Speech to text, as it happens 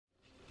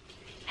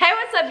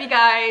up, you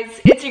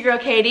guys? It's your girl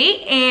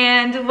Katie,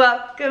 and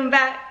welcome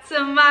back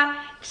to my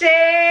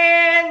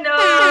channel.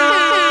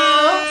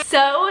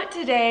 So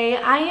today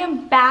I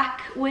am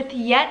back with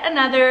yet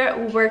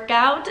another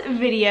workout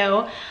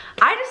video.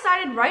 I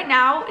decided right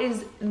now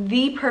is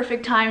the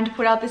perfect time to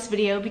put out this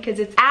video because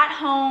it's at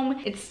home,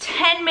 it's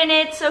 10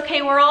 minutes,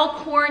 okay, we're all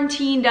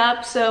quarantined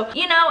up, so,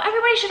 you know,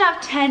 everybody should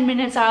have 10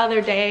 minutes out of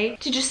their day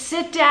to just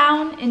sit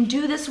down and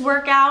do this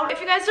workout.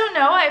 If you guys don't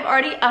know, I've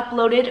already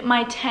uploaded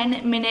my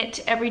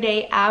 10-minute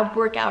everyday ab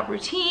workout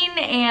routine,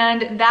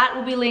 and that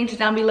will be linked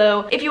down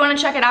below if you want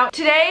to check it out.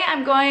 Today,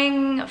 I'm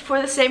going for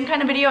the same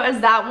kind of video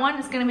as that one.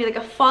 It's gonna be like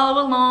a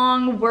follow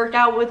along,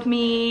 workout with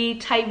me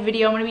type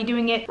video. I'm gonna be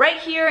doing it right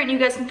here, and you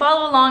guys can follow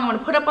along. I'm going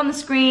to put up on the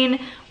screen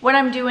what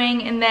I'm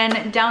doing, and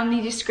then down in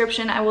the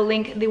description I will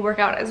link the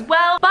workout as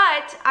well.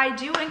 But I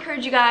do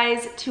encourage you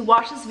guys to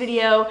watch this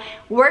video,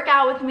 work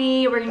out with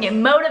me. We're gonna get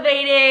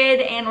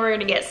motivated and we're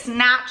gonna get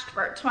snatched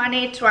for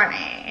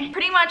 2020.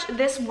 Pretty much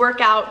this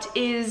workout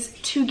is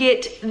to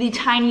get the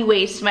tiny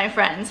waist, my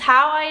friends.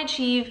 How I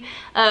achieve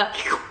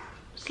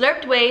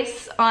slurped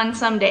waist on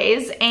some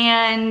days,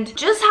 and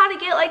just how to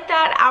get like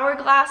that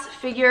hourglass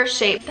figure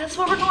shape. That's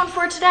what we're going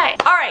for today.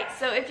 All right,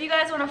 so if you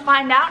guys want to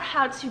find out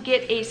how to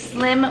get a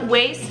slim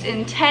waist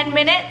in 10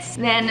 minutes,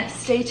 then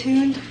stay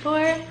tuned for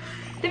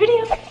the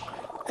video.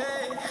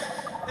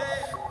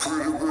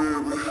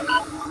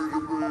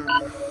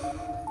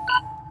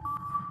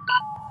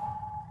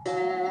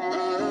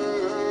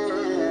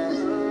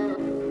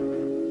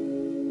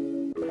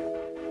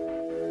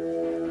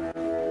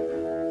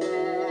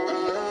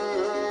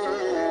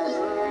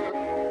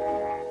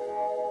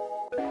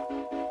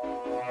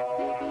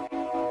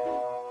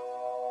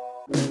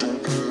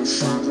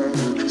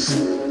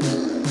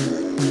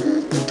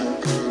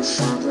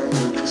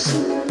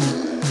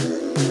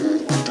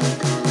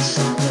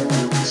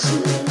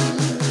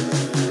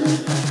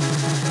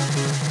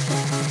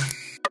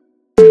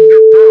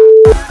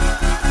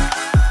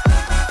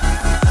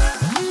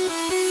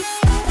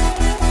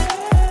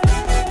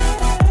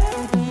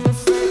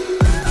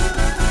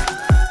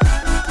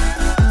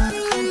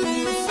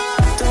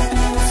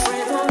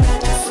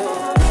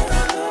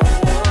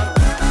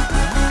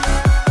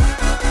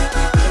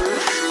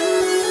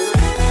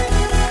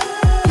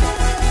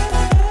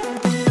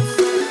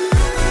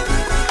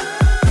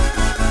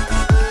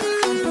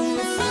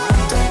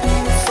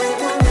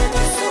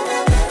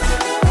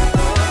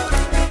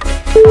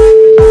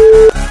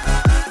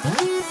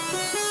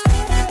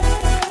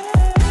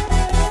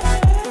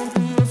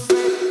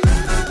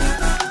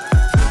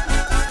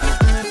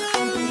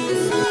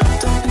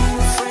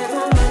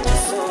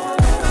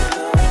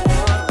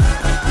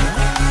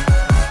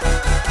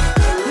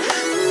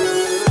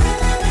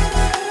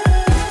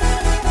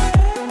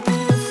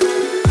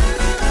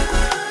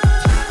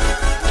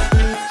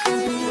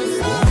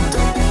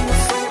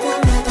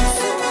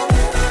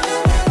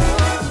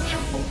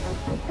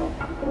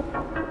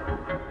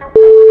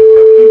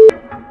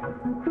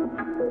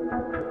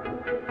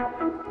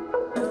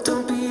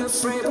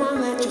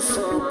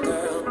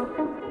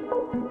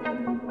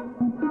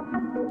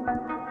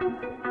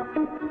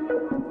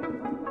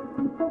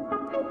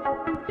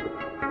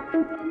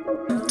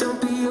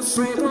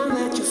 Afraid won't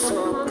let you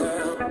fall,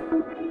 girl.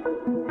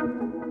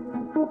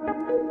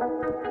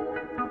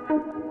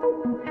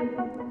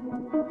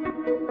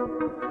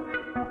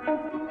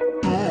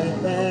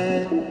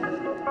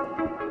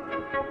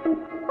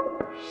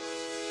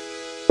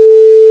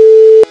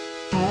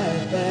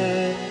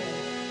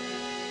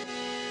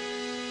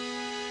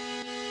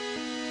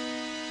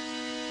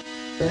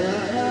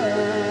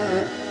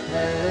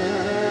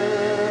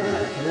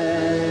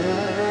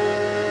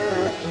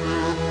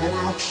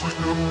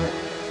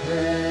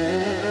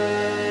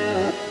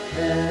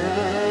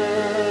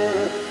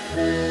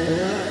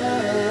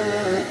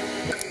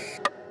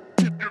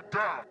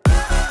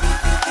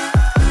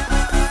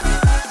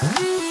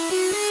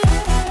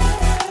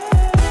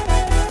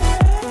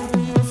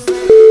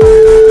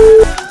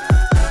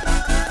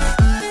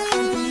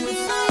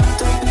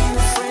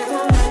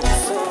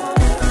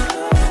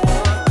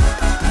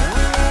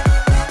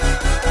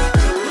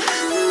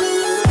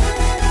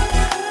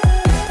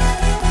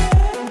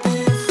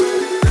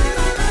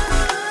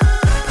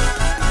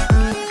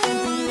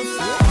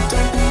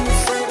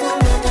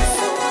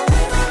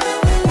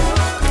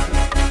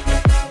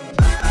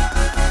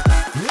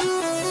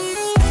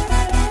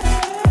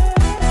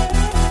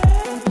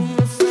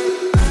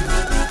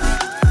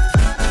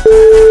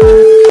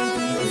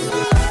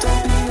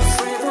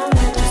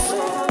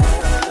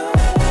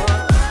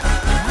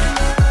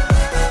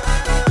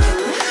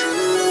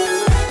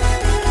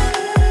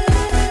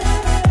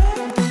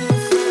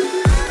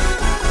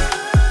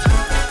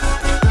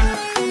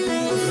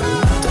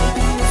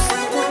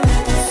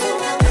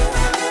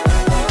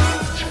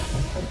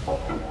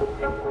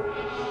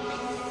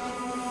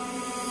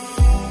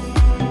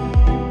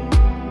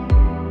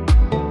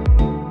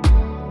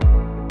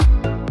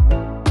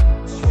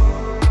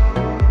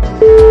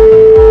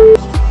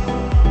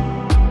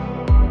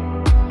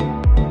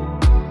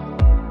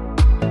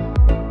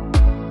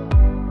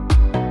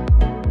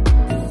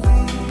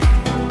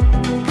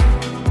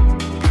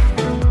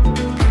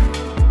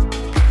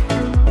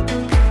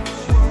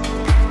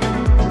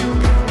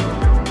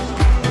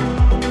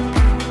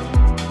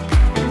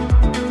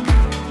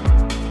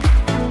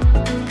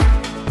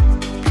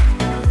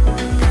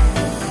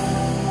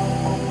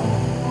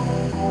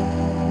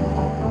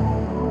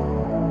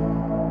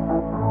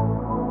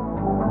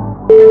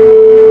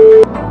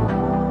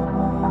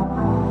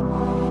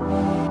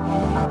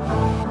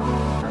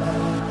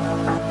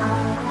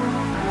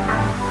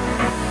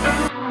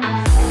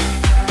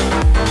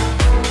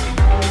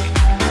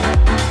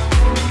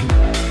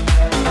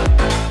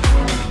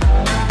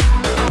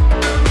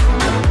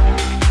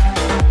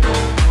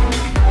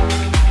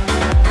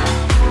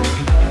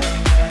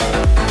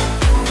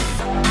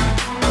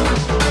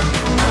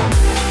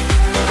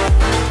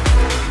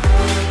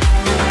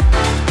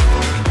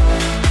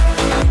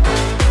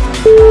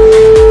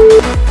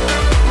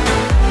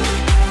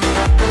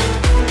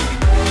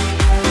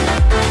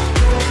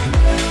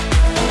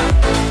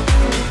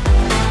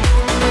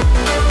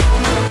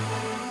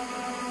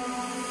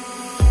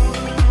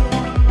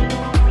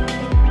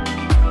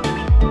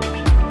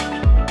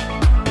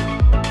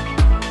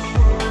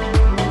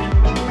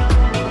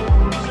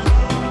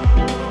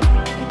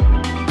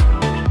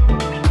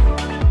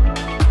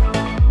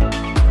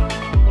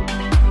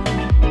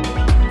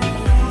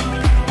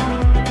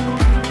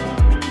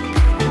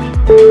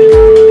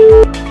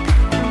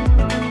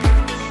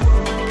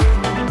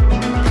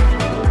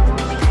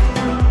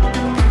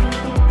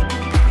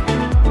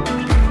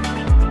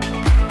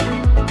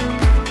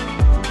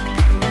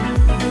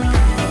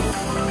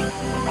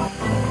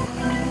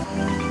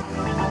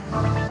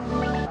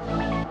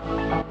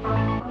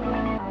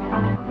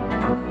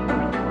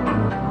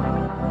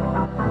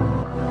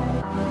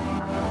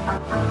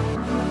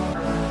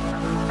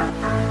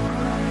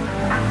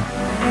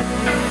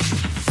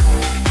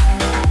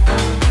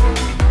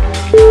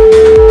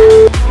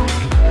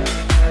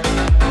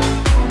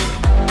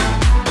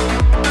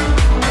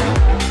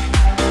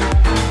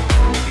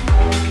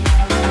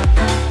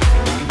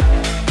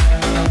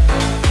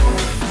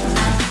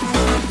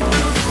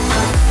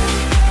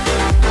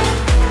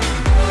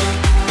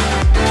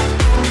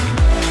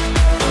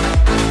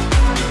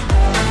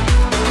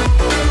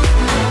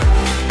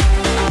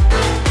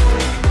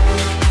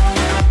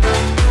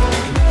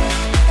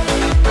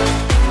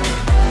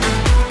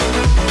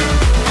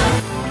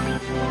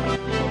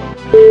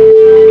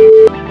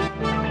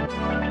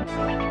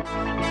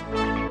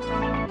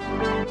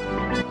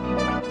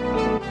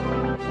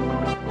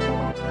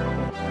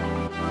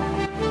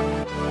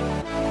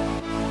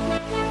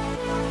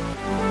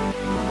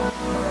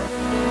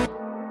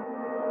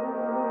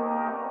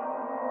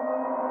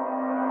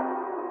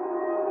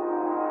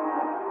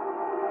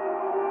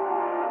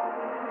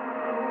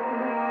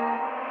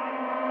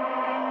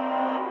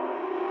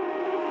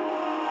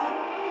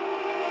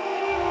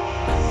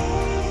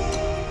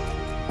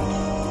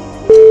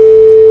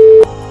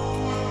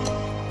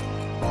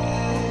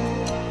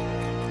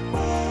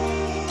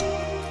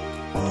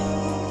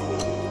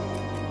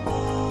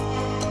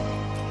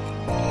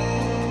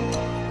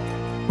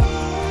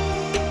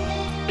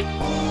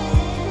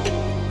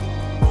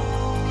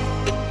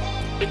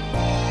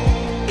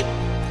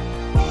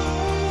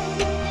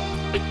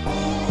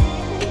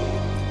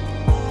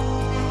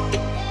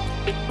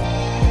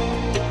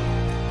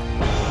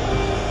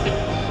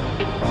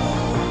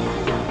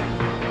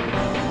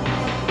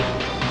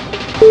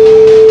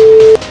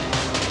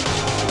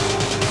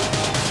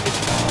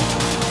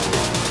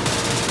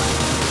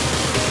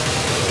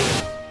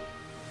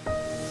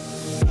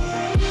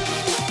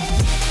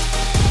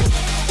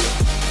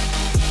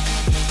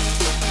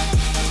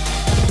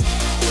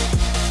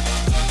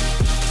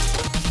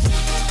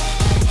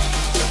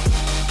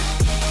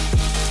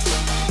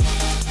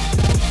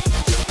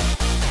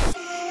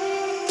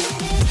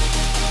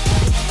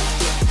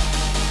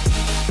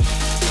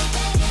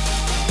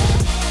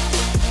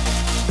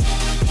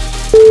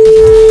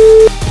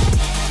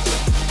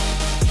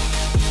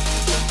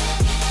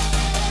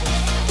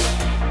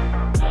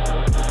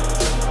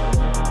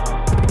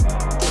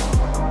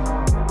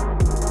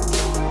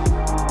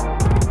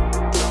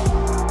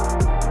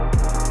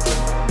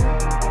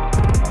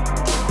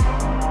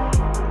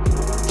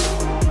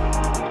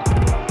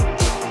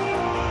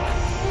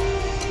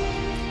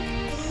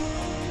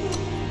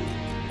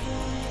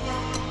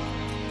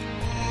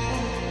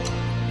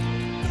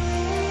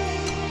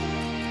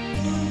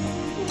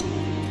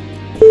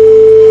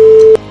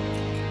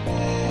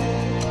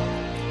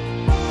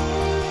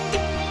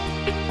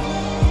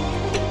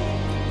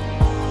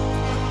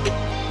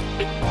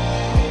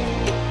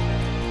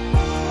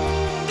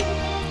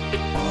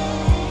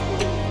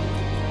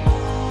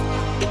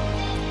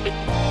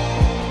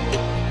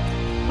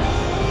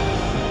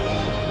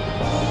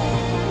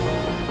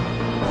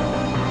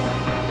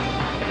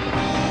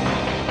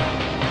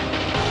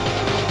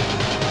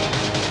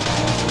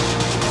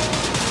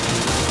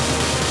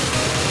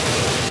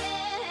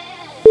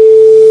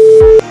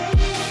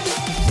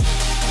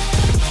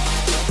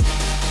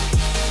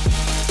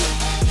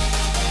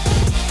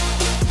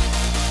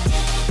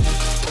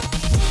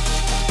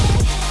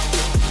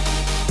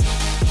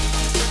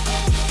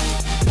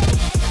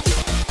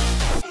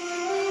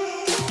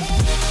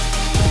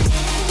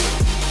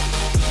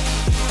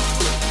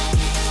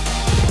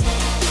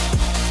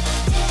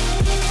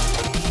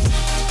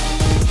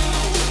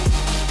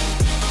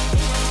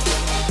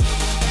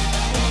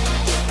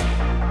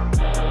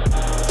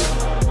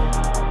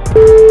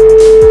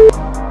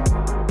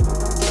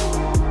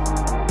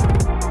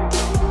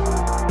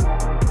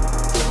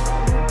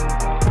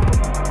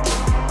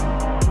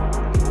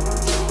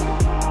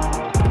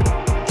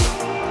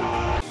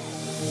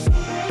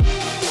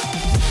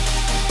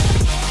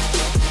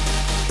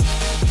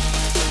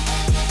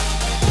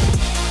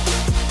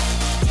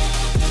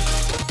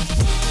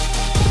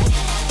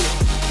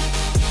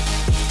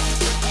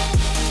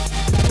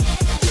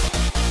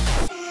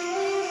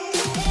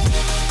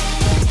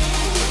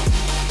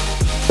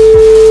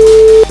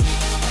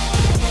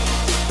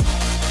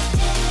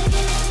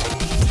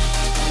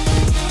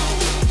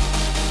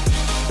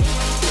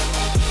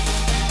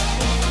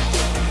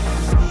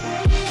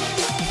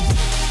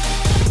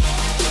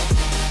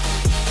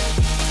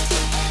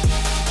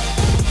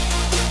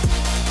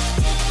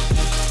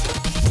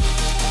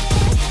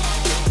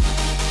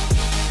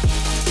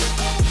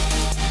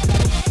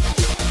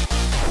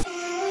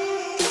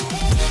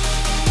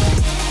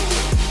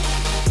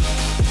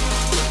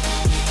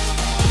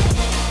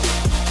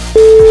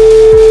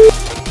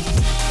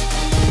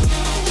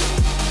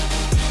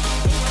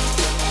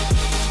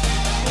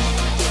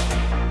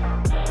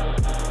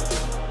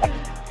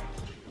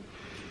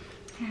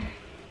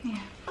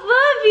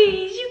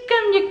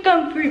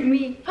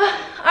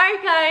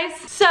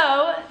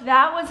 So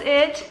that was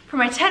it for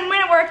my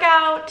 10-minute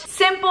workout.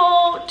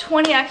 Simple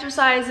 20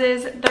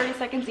 exercises, 30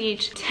 seconds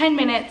each, 10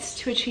 minutes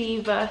to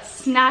achieve a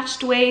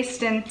snatched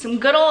waist and some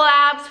good old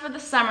abs for the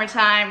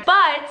summertime.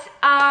 But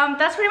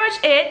that's pretty much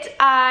it.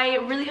 I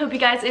really hope you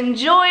guys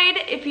enjoyed.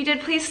 If you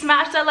did, please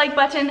smash that like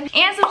button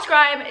and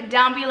subscribe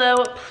down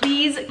below.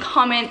 Please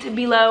comment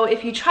below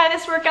if you try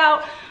this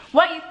workout,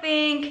 what you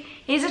think.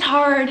 Is it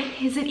hard?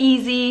 Is it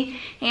easy?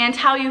 And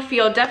how you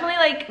feel. Definitely,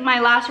 like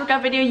my last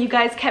workout video, you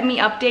guys kept me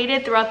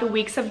updated throughout the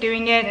weeks of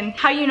doing it and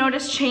how you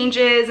noticed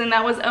changes, and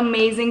that was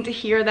amazing to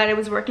hear that it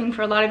was working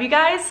for a lot of you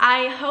guys.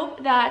 I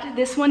hope that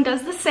this one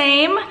does the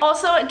same.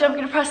 Also, don't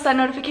forget to press that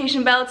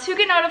notification bell to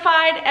get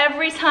notified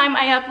every time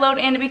I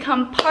upload and to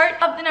become part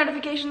of the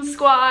notification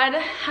squad.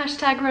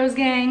 Hashtag Rose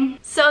Gang.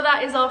 So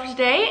that is all for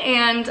today,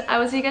 and I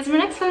will see you guys in my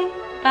next one.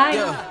 Bye.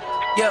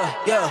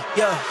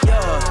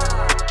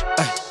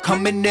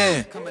 Coming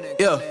in,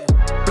 yeah,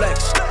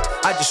 flex,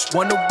 I just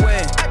wanna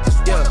win,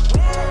 yeah,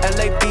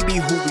 LA BB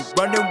who we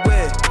running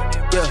with,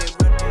 yeah,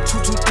 2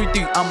 2 3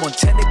 3, I'm on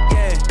 10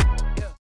 again.